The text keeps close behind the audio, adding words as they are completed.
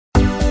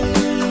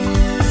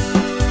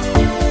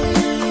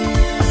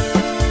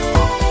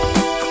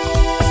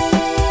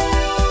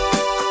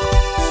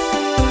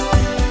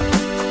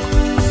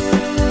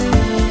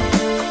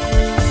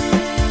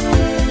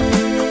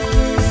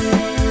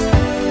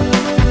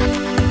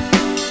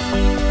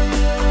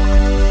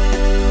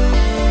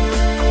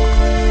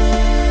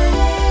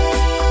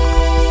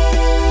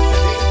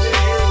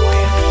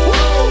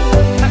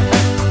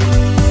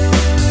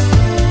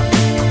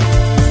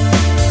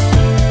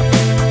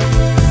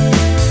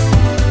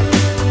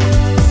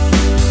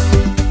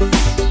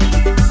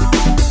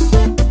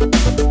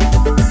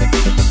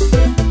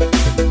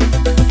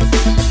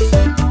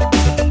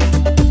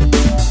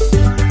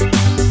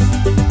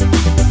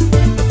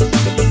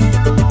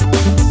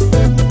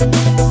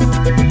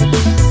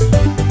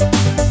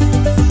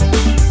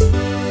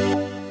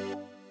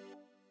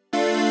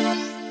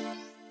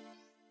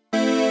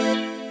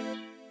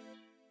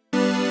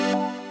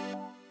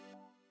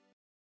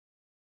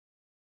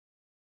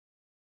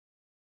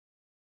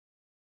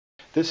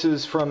This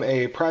is from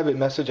a private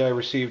message I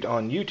received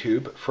on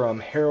YouTube from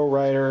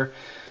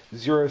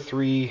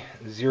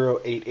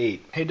HeroRider03088.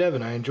 Hey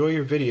Devin, I enjoy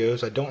your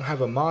videos. I don't have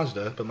a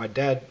Mazda, but my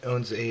dad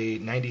owns a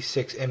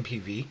 96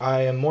 MPV.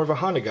 I am more of a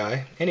Honda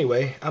guy.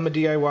 Anyway, I'm a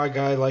DIY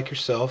guy like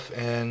yourself,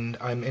 and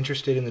I'm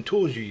interested in the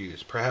tools you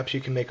use. Perhaps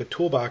you can make a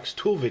toolbox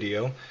tool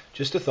video.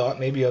 Just a thought,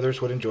 maybe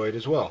others would enjoy it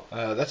as well.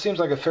 That seems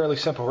like a fairly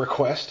simple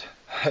request.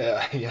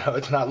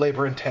 It's not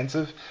labor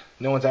intensive.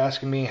 No one's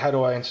asking me how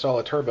do I install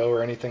a turbo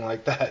or anything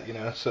like that,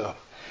 so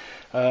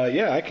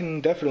yeah, I can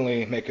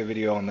definitely make a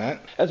video on that.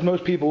 As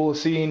most people will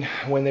have seen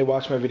when they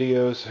watch my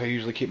videos, I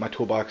usually keep my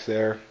toolbox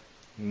there,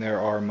 and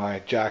there are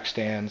my jack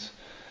stands,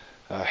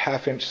 a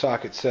 1/2-inch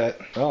socket set.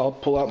 Well, I'll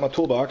pull out my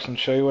toolbox and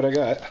show you what I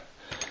got.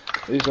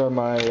 These are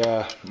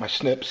my my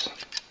snips,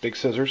 big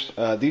scissors.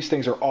 These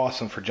things are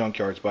awesome for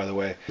junkyards, by the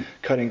way.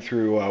 Cutting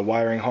through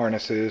wiring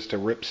harnesses to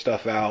rip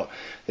stuff out.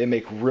 They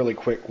make really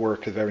quick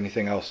work of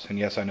everything else. And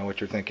yes, I know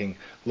what you're thinking.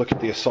 Look at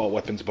the assault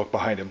weapons book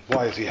behind him.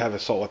 Why does he have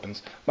assault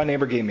weapons? My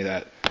neighbor gave me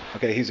that.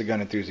 Okay, he's a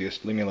gun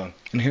enthusiast. Leave me alone.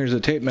 And here's a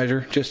tape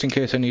measure, just in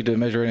case I need to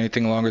measure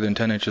anything longer than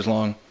 10 inches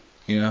long.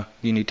 You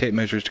need tape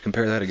measures to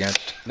compare that against.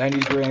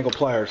 90-degree angle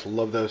pliers,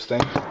 love those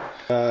things.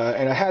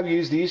 And I have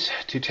used these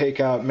to take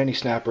out many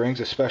snap rings,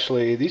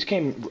 especially these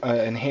came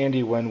in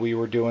handy when we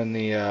were doing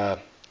the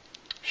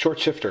short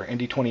shifter,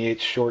 ND28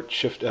 short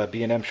shift,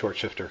 B&M short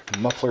shifter.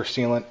 Muffler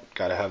sealant,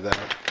 gotta have that.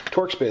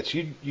 Torx bits,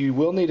 you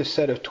will need a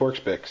set of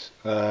Torx bits.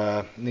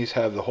 These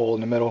have the hole in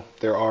the middle.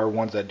 There are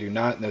ones that do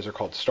not, and those are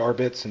called star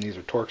bits, and these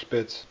are Torx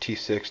bits.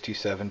 T6,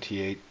 T7,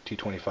 T8,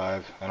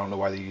 T25. I don't know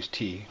why they use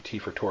T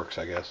for Torx,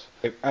 I guess.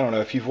 I don't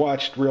know, if you've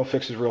watched Real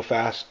Fixes Real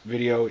Fast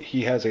video,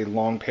 he has a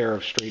long pair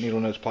of straight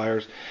needle nose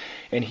pliers,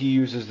 and he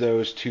uses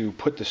those to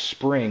put the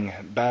spring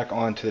back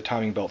onto the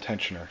timing belt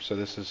tensioner. So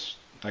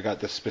I got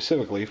this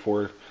specifically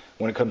for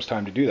when it comes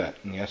time to do that.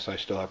 And yes, I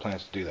still have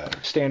plans to do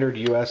that. Standard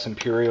US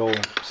Imperial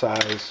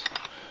size,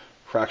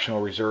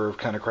 fractional reserve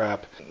kind of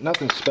crap.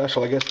 Nothing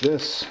special. I guess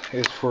this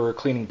is for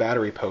cleaning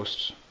battery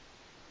posts.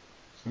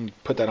 You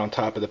put that on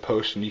top of the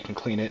post and you can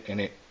clean it,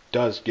 and it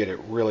does get it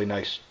really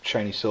nice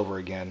shiny silver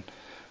again.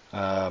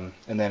 And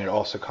then it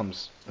also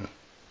comes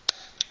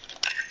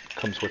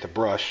with a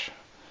brush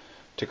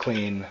to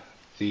clean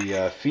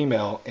the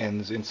female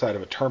ends inside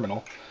of a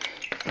terminal.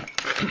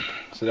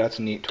 So that's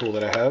a neat tool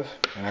that I have,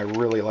 and I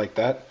really like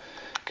that.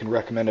 Can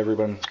recommend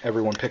everyone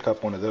pick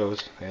up one of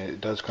those. It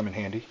does come in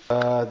handy.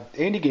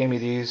 Andy gave me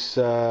these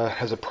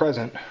as a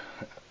present.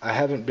 I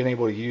haven't been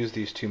able to use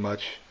these too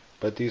much,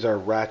 but these are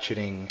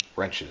ratcheting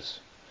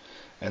wrenches,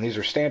 and these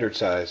are standard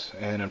size.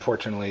 And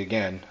unfortunately,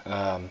 again,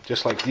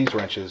 just like these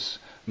wrenches,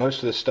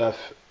 most of the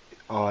stuff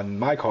on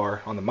my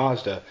car, on the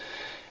Mazda,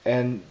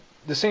 and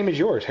the same as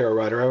yours, Hero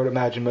Rider, I would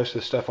imagine most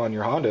of the stuff on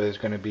your Honda is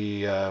going to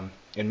be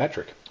in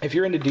metric. If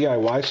you're into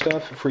DIY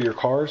stuff for your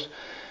cars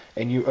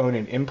and you own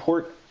an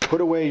import, put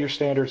away your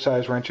standard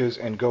size wrenches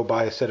and go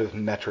buy a set of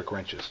metric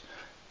wrenches.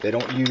 They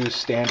don't use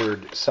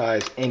standard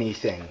size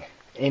anything,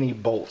 any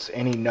bolts,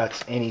 any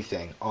nuts,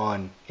 anything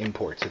on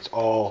imports. It's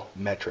all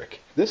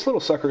metric. This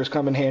little sucker has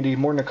come in handy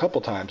more than a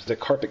couple times. The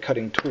carpet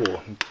cutting tool.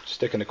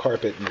 Stick in the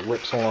carpet and it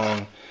rips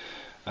along.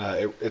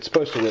 It's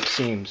supposed to rip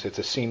seams. It's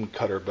a seam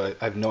cutter, but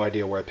I have no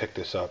idea where I picked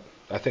this up.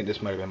 I think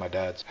this might have been my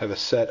dad's. I have a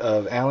set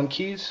of Allen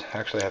keys.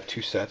 Actually, I have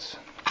two sets,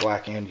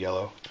 black and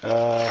yellow.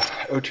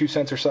 O2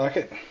 sensor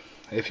socket.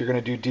 If you're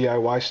going to do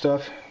DIY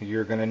stuff,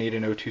 you're going to need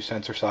an O2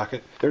 sensor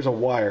socket. There's a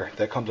wire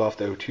that comes off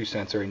the O2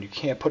 sensor, and you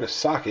can't put a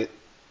socket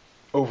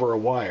over a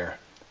wire,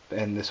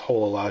 and this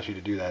hole allows you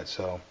to do that.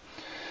 So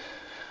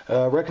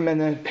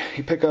recommend that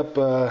you pick up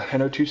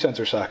an O2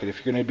 sensor socket. If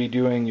you're going to be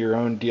doing your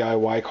own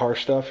DIY car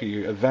stuff,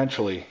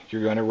 eventually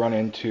you're going to run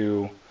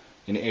into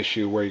an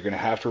issue where you're going to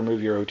have to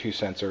remove your O2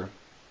 sensor,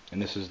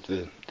 and this is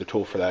the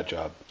tool for that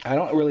job. I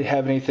don't really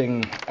have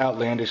anything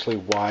outlandishly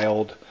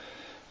wild,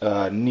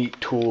 neat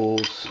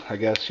tools, I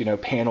guess,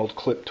 paneled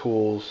clip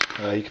tools.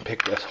 You can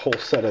pick a whole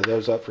set of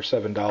those up for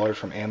 $7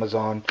 from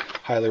Amazon.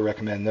 Highly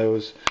recommend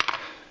those.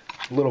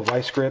 Little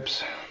vice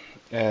grips,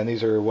 and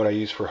these are what I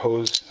use for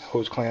hose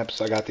clamps.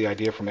 I got the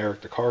idea from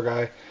Eric the car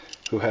guy,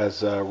 who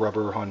has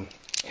rubber on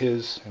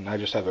his, and I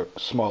just have a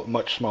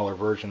much smaller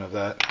version of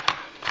that.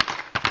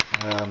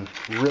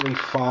 Really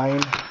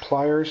fine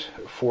pliers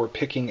for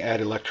picking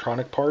at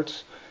electronic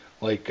parts,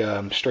 like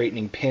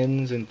straightening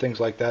pins and things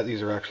like that.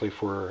 These are actually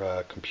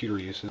for computer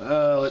uses.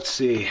 Let's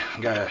see,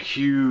 got a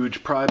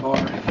huge pry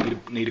bar,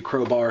 need a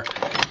crowbar.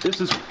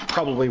 This is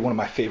probably one of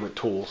my favorite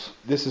tools.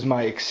 This is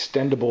my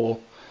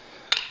extendable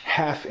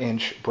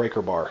 1/2-inch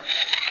breaker bar.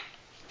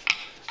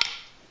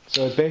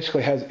 So it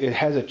basically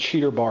has a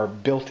cheater bar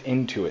built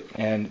into it,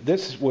 and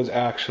this was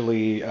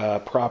actually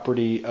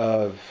property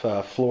of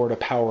Florida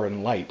Power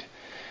and Light.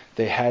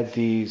 They had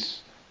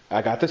these.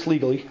 I got this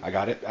legally. I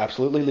got it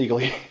absolutely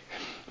legally.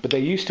 But they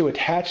used to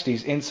attach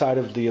these inside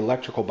of the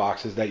electrical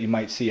boxes that you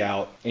might see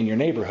out in your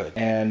neighborhood,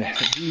 and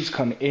these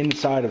come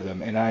inside of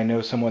them. And I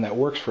know someone that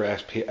works for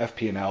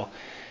FP&L,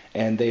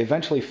 And they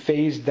eventually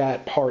phased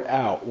that part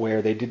out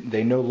where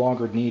they no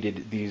longer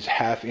needed these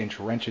 1/2-inch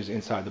wrenches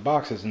inside the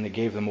boxes, and they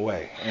gave them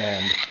away.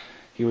 And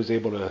he was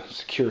able to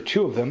secure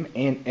 2 of them,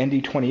 and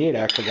ND28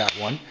 actually got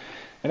one,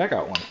 and I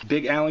got one.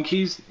 Big Allen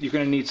keys, you're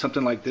going to need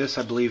something like this.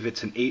 I believe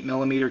it's an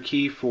 8mm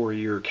key for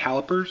your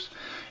calipers.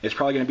 It's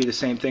probably going to be the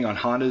same thing on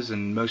Hondas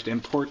and most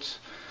imports.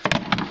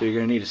 So you're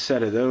going to need a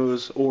set of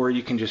those, or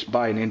you can just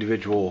buy an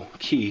individual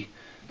key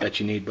that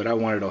you need, but I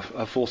wanted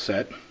a full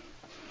set.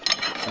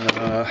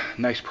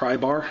 Nice pry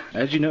bar.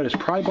 As you notice,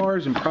 pry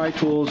bars and pry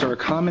tools are a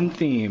common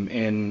theme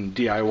in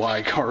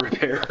DIY car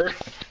repair.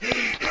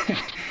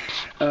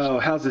 Oh,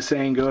 how's the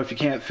saying go? If you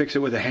can't fix it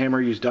with a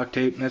hammer, use duct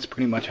tape. That's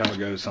pretty much how it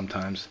goes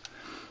sometimes.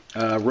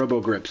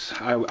 Robo grips.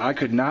 I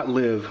could not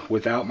live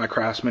without my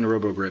Craftsman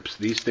Robo grips.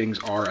 These things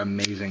are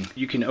amazing.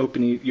 You can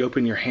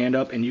open your hand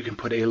up and you can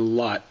put a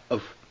lot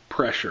of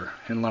pressure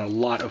and a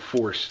lot of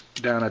force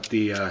down at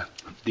the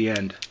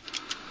end.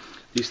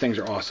 These things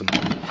are awesome.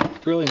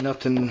 Really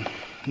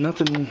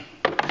nothing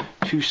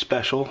too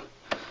special.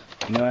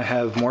 You know, I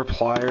have more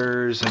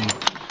pliers and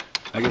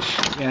I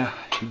guess, yeah,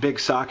 big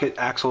socket,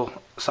 axle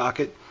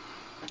socket.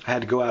 I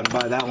had to go out and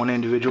buy that one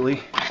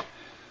individually.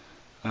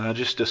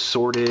 Just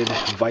assorted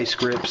vice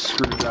grips,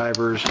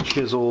 screwdrivers,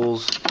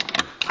 chisels.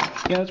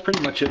 Yeah, that's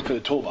pretty much it for the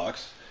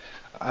toolbox.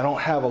 I don't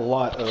have a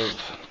lot of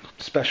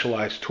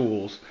specialized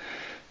tools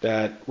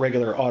that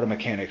regular auto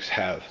mechanics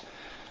have.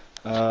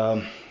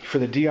 For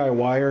the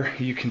DIYer,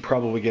 you can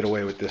probably get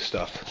away with this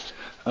stuff.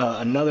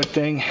 Another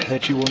thing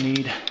that you will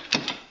need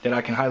that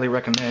I can highly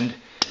recommend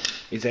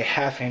is a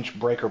 1/2-inch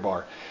breaker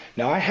bar.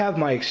 Now I have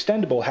my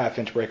extendable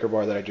 1/2-inch breaker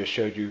bar that I just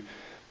showed you,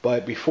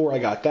 but before I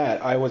got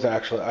that, I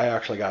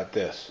actually got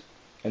this,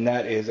 and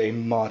that is a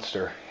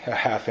monster. A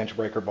 1/2-inch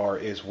breaker bar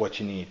is what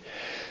you need.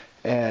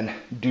 And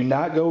do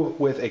not go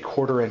with a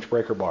 1/4-inch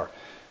breaker bar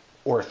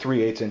or a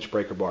 3/8-inch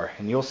breaker bar.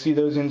 And you'll see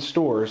those in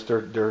stores.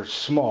 They're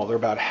small. They're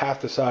about half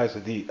the size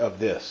of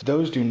this.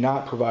 Those do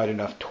not provide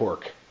enough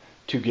torque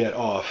to get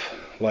off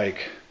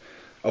like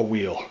a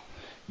wheel.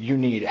 You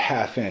need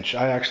 1/2-inch.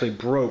 I actually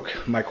broke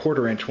my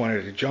 1/4-inch one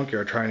at a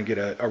junkyard trying to get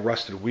a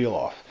rusted wheel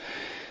off.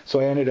 So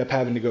I ended up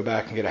having to go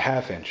back and get a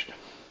 1/2-inch.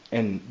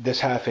 And this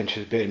 1/2-inch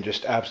has been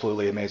just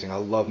absolutely amazing. I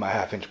love my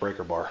 1/2-inch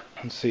breaker bar.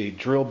 Let's see,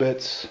 drill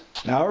bits.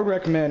 Now I would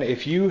recommend,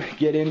 if you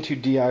get into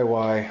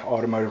DIY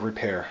automotive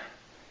repair,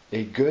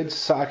 a good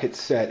socket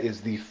set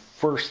is the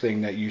first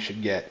thing that you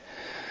should get.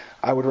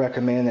 I would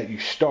recommend that you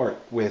start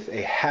with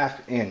a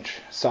 1/2-inch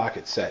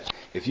socket set.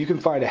 If you can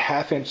find a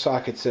 1/2-inch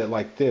socket set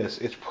like this,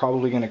 it's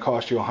probably going to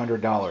cost you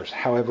 $100.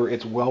 However,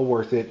 it's well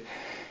worth it.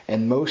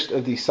 And most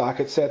of these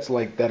socket sets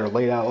that are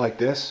laid out like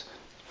this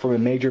from a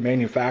major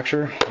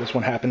manufacturer, this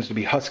one happens to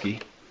be Husky,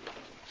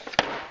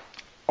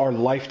 are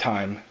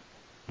lifetime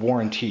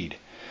warranted.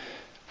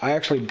 I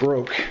actually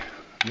broke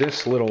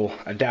this little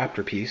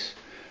adapter piece,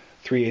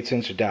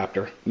 3/8-inch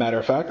adapter. Matter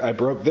of fact, I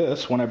broke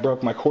this when I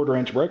broke my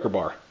 1/4-inch breaker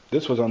bar.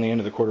 This was on the end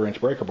of the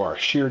 1/4-inch breaker bar.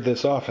 Sheared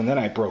this off, and then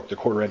I broke the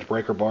 1/4-inch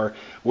breaker bar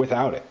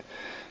without it.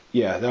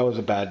 Yeah, that was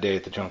a bad day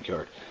at the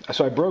junkyard.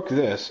 So I broke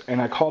this,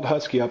 and I called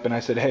Husky up and I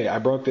said, hey, I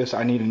broke this,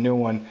 I need a new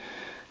one.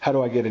 How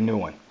do I get a new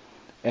one?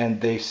 And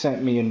they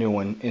sent me a new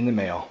one in the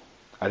mail.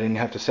 I didn't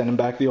have to send them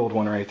back the old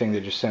one or anything, they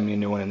just sent me a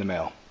new one in the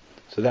mail.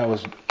 So that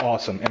was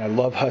awesome, and I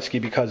love Husky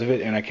because of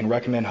it, and I can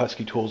recommend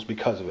Husky tools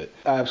because of it.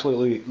 I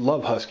absolutely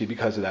love Husky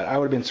because of that. I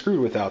would have been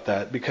screwed without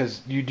that,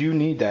 because you do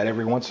need that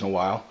every once in a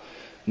while.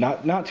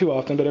 Not too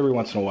often, but every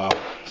once in a while.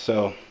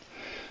 So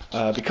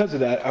because of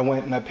that, I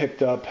went and I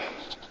picked up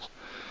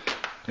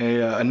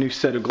a new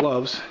set of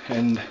gloves,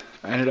 and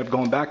I ended up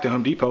going back to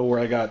Home Depot where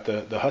I got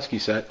the Husky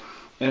set,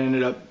 and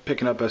ended up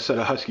picking up a set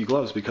of Husky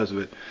gloves because of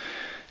it.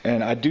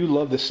 And I do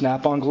love the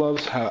snap-on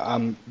gloves.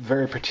 I'm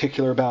very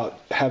particular about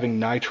having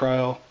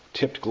nitrile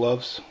tipped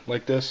gloves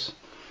like this.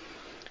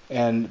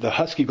 And the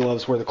Husky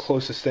gloves were the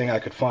closest thing I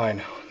could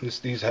find.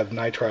 These have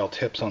nitrile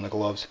tips on the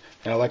gloves.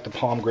 And I like the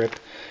palm grip.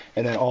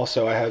 And then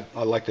also I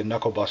like the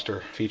knuckle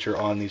buster feature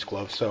on these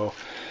gloves. So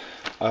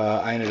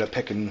I ended up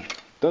picking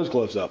those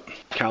gloves up.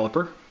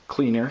 Caliper,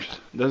 cleaners.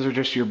 Those are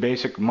just your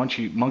basic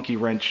monkey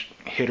wrench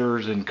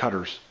hitters and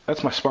cutters.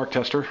 That's my spark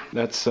tester.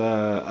 That's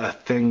a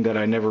thing that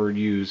I never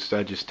use.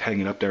 I just hang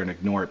it up there and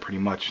ignore it pretty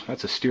much.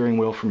 That's a steering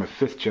wheel from a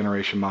 5th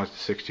generation Mazda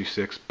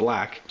 626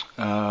 black,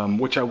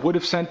 which I would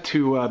have sent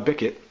to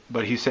Bickett,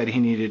 but he said he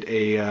needed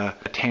a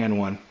tan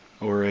one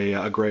or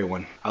a gray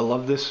one. I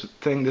love this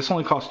thing. This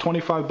only costs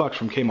 $25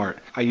 from Kmart.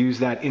 I use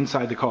that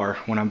inside the car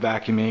when I'm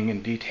vacuuming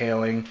and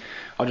detailing.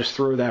 I'll just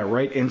throw that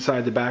right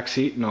inside the back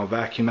seat, and I'll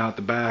vacuum out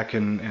the back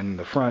and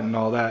the front and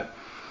all that.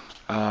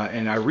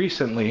 And I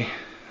recently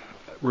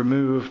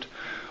removed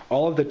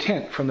all of the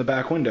tint from the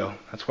back window.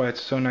 That's why it's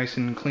so nice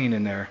and clean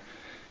in there.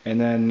 And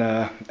then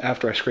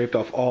after I scraped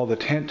off all the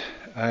tint,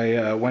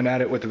 I went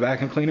at it with the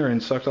vacuum cleaner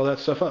and sucked all that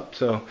stuff up.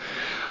 So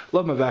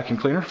Love my vacuum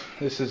cleaner.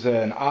 This is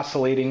an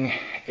oscillating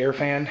air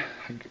fan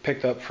I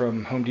picked up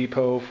from Home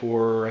Depot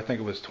for, I think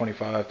it was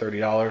 $25,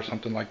 $30,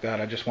 something like that.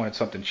 I just wanted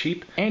something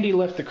cheap. Andy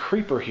left the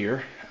creeper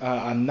here.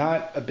 I'm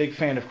not a big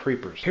fan of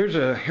creepers. Here's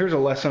a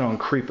lesson on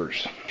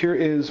creepers. Here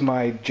is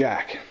my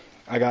jack.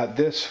 I got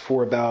this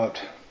for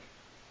about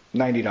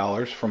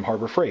 $90 from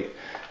Harbor Freight.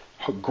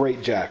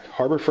 Great jack.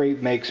 Harbor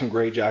Freight makes some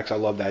great jacks. I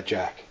love that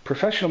jack.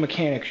 Professional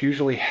mechanics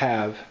usually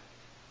have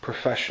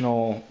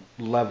professional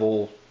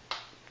level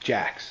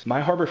jacks.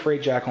 My Harbor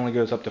Freight jack only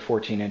goes up to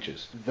 14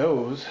 inches.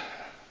 Those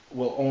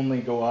will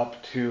only go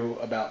up to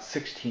about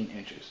 16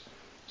 inches.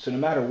 So no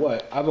matter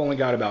what, I've only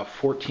got about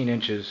 14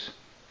 inches.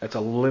 That's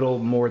a little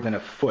more than a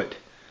foot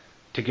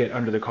to get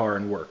under the car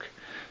and work.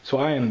 So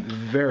I am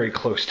very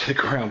close to the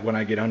ground when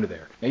I get under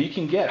there. Now you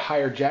can get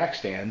higher jack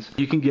stands.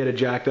 You can get a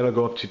jack that'll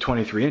go up to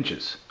 23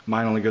 inches.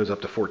 Mine only goes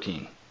up to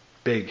 14.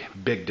 Big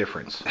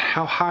difference.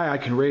 How high I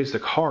can raise the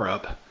car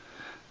up,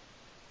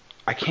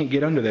 I can't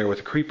get under there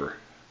with a creeper.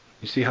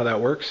 You see how that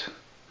works?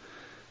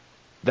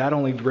 That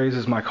only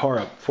raises my car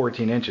up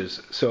 14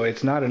 inches, so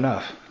it's not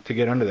enough to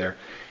get under there.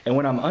 And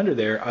when I'm under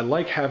there, I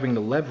like having the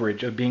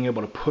leverage of being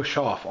able to push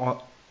off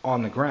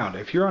on the ground.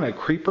 If you're on a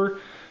creeper,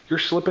 you're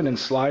slipping and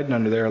sliding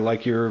under there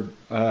like you're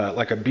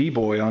like a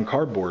b-boy on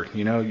cardboard.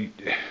 You know,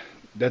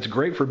 that's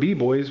great for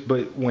b-boys,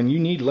 but when you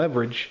need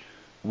leverage,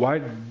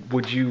 why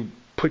would you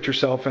put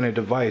yourself in a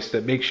device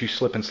that makes you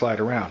slip and slide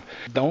around?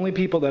 The only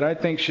people that I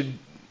think should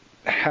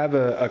have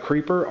a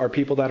creeper are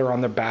people that are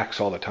on their backs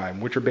all the time,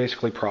 which are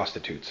basically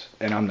prostitutes,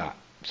 and I'm not.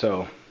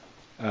 So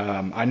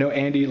I know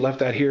Andy left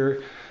that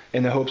here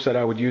in the hopes that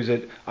I would use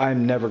it.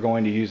 I'm never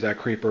going to use that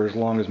creeper as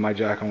long as my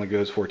jack only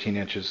goes 14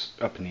 inches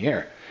up in the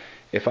air.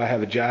 If I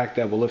have a jack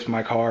that will lift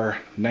my car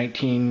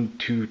 19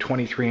 to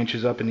 23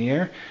 inches up in the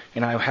air,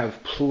 and I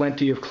have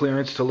plenty of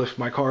clearance to lift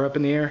my car up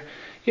in the air,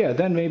 yeah,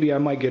 then maybe I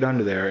might get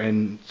under there,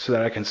 and so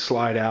that I can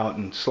slide out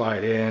and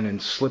slide in and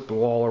slip the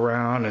wall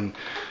around and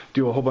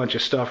do a whole bunch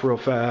of stuff real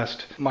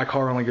fast. My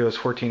car only goes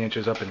 14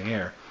 inches up in the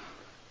air.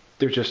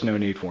 There's just no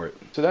need for it.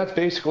 So that's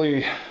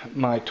basically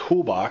my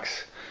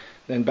toolbox.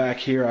 Then back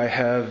here I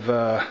have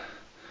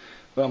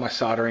well, my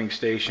soldering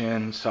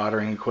station,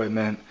 soldering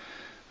equipment.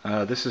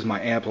 This is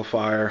my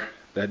amplifier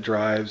that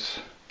drives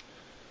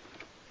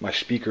my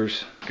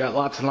speakers. Got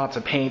lots and lots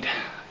of paint.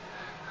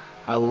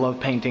 I love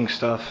painting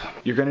stuff.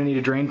 You're going to need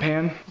a drain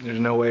pan. There's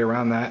no way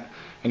around that.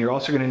 And you're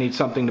also going to need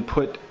something to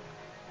put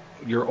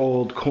your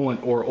old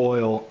coolant or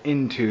oil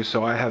into,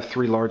 so I have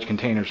 3 large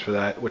containers for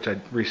that, which I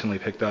recently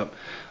picked up.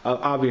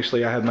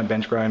 Obviously I have my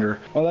bench grinder.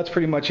 Well, that's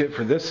pretty much it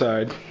for this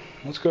side.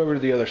 Let's go over to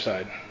the other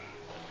side.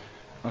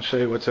 I'll show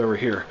you what's over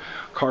here.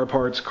 Car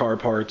parts, car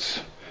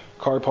parts,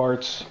 car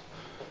parts,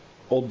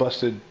 old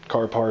busted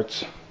car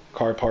parts,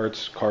 car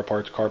parts, car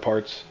parts, car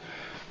parts,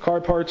 car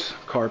parts,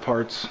 car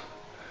parts,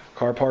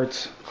 car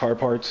parts, car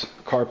parts,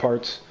 car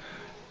parts,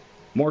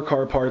 more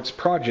car parts,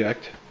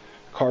 project,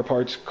 car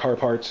parts, car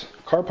parts,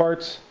 car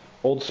parts,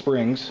 old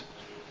springs.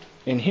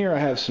 In here I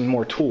have some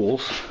more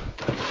tools.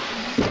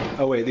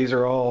 Oh wait, these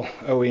are all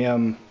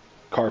OEM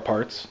car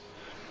parts.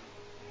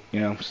 You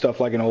know, stuff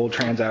like an old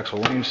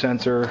transaxle range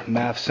sensor,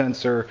 MAF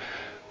sensor,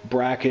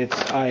 brackets,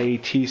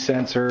 IAT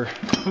sensor.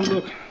 Oh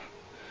look,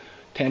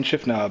 10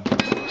 shift knob,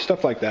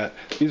 stuff like that.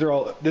 These are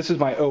all, this is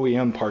my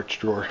OEM parts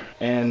drawer.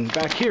 And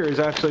back here is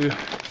actually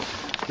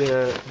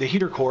the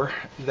heater core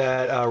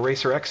that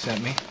Racer X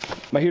sent me.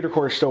 My heater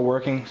core is still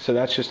working, so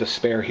that's just a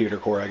spare heater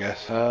core, I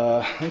guess.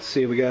 Let's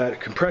see, we got a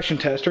compression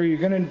tester. You're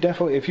gonna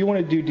definitely, if you want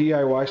to do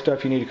DIY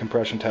stuff, you need a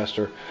compression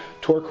tester.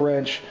 Torque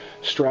wrench,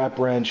 strap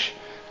wrench.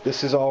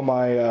 This is all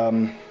my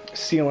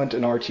sealant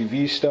and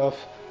RTV stuff.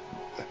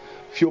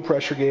 Fuel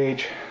pressure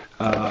gauge.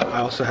 I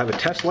also have a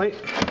test light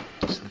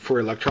for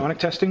electronic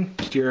testing.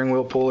 Steering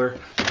wheel puller.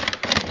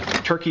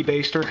 Turkey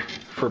baster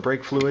for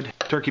brake fluid.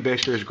 Turkey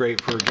baster is great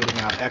for getting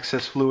out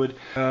excess fluid.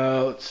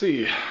 Let's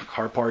see,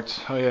 car parts.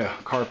 Oh yeah,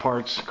 car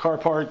parts, car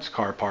parts,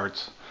 car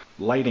parts.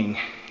 Lighting.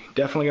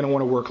 Definitely going to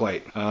want to work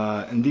light.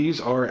 And these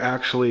are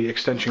actually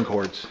extension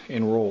cords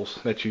in rolls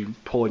that you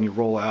pull and you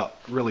roll out.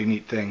 Really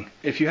neat thing.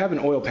 If you have an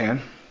oil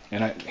pan,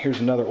 and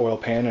here's another oil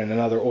pan and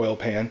another oil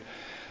pan,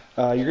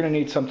 you're going to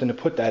need something to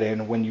put that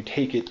in when you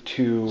take it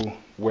to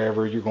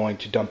wherever you're going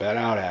to dump that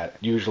out at.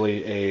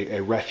 Usually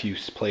a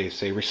refuse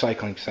place, a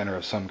recycling center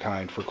of some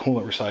kind for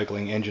coolant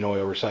recycling, engine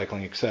oil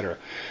recycling, etc.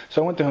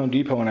 So I went to Home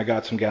Depot and I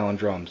got some gallon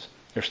drums.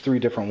 There's 3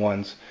 different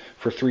ones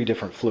for 3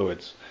 different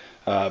fluids.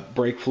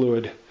 Brake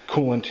fluid,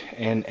 coolant,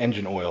 and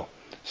engine oil.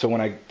 So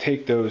when I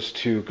take those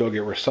to go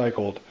get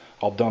recycled,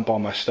 I'll dump all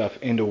my stuff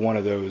into one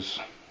of those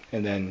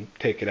and then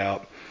take it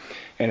out.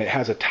 And it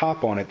has a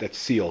top on it that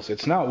seals.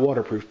 It's not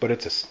waterproof, but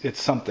it's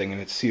something, and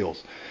it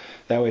seals.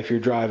 That way, if you're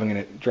driving and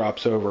it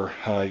drops over,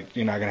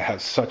 you're not going to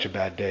have such a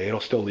bad day. It'll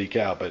still leak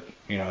out, but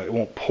you know, it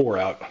won't pour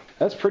out.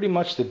 That's pretty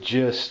much the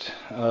gist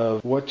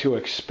of what to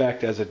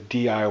expect as a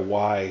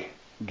DIY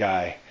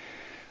guy.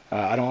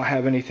 I don't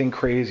have anything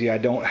crazy. I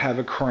don't have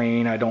a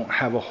crane. I don't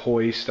have a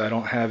hoist. I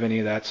don't have any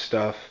of that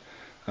stuff.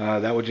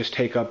 That would just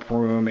take up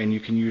room, and you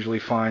can usually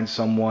find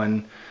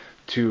someone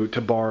to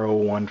borrow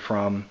one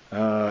from.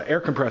 Air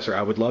compressor.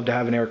 I would love to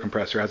have an air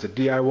compressor. As a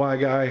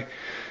DIY guy,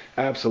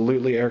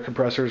 absolutely air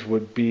compressors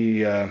would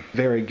be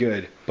very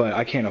good, but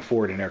I can't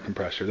afford an air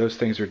compressor. Those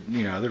things are,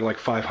 they're like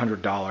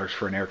 $500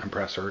 for an air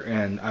compressor,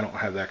 and I don't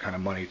have that kind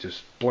of money to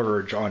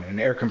splurge on an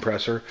air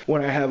compressor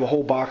when I have a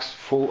whole box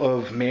full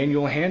of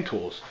manual hand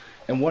tools.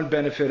 And one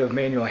benefit of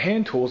manual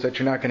hand tools that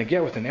you're not going to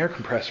get with an air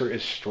compressor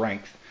is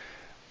strength.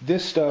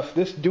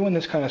 Doing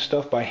this kind of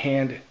stuff by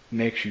hand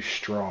makes you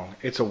strong.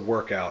 It's a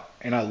workout,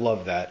 and I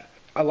love that.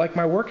 I like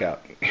my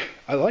workout.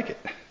 I like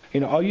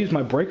it. I'll use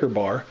my breaker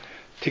bar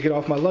to get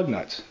off my lug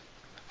nuts.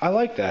 I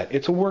like that.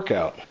 It's a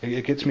workout.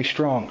 It gets me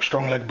strong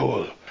like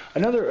bull.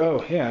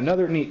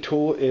 Another neat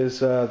tool is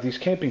these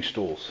camping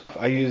stools.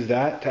 I use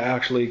that to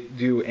actually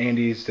do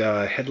Andy's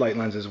headlight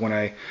lenses when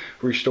I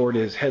restored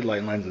his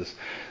headlight lenses.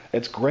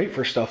 It's great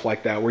for stuff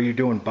like that where you're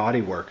doing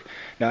body work.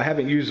 Now, I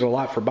haven't used it a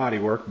lot for body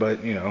work, but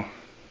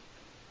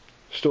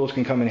stools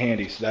can come in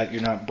handy so that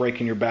you're not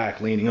breaking your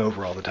back leaning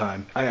over all the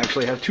time. I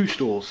actually have 2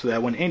 stools so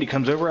that when Andy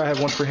comes over, I have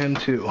one for him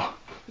too.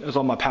 Those are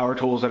all my power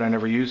tools that I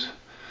never use.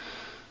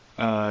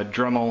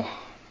 Dremel,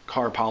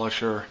 car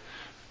polisher,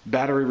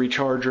 battery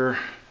recharger,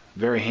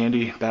 very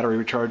handy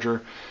battery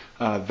recharger,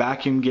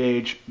 vacuum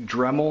gauge,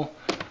 Dremel.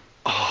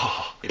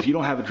 Oh, if you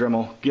don't have a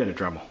Dremel, get a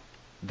Dremel.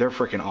 They're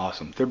freaking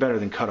awesome. They're better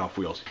than cutoff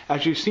wheels.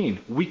 As you've seen,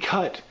 we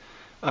cut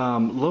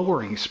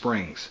lowering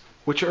springs,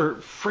 which are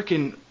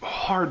freaking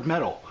hard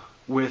metal,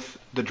 with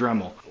the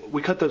Dremel.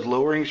 We cut those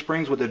lowering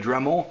springs with a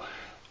Dremel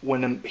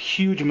when a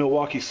huge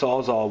Milwaukee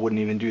Sawzall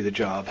wouldn't even do the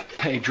job.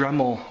 A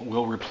Dremel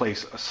will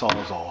replace a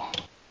Sawzall.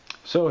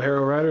 So,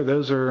 Hero Rider,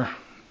 those are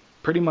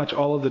pretty much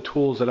all of the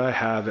tools that I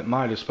have at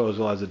my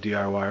disposal as a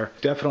DIYer.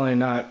 Definitely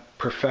not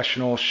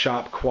professional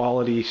shop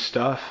quality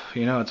stuff.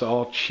 It's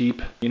all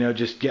cheap.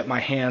 Just get my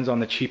hands on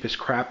the cheapest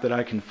crap that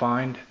I can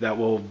find that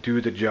will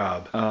do the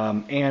job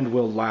and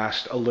will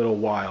last a little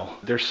while.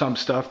 There's some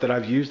stuff that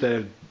I've used that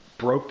have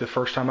broke the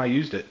first time I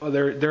used it. Well,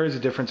 there is a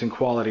difference in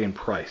quality and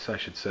price, I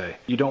should say.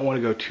 You don't want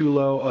to go too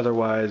low,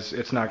 otherwise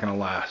it's not going to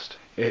last.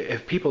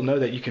 If people know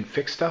that you can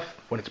fix stuff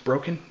when it's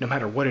broken, no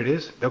matter what it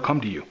is, they'll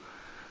come to you.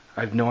 I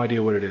have no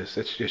idea what it is.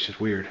 It's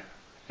just weird.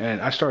 And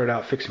I started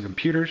out fixing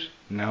computers.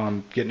 Now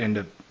I'm getting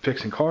into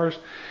fixing cars.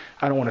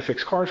 I don't want to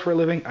fix cars for a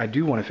living. I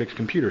do want to fix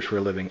computers for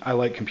a living. I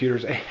like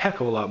computers a heck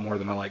of a lot more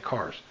than I like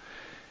cars.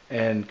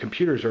 And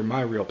computers are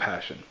my real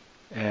passion.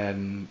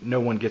 And no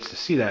one gets to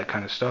see that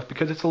kind of stuff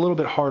because it's a little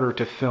bit harder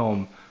to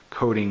film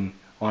coding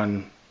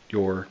on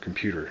your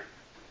computer.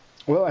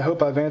 Well, I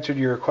hope I've answered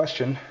your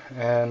question,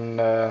 and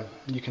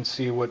you can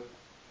see what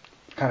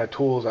kind of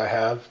tools I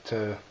have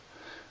to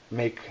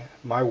make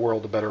my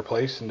world a better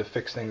place and to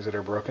fix things that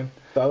are broken.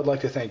 I would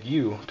like to thank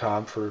you,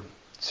 Tom, for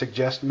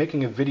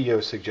making a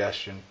video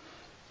suggestion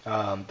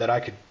that I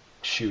could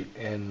shoot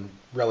in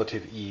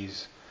relative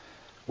ease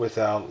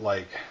without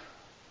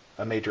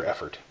a major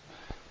effort.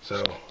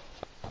 So,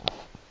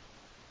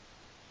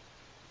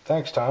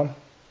 thanks, Tom.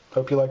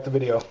 Hope you liked the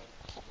video.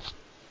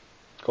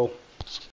 Cool.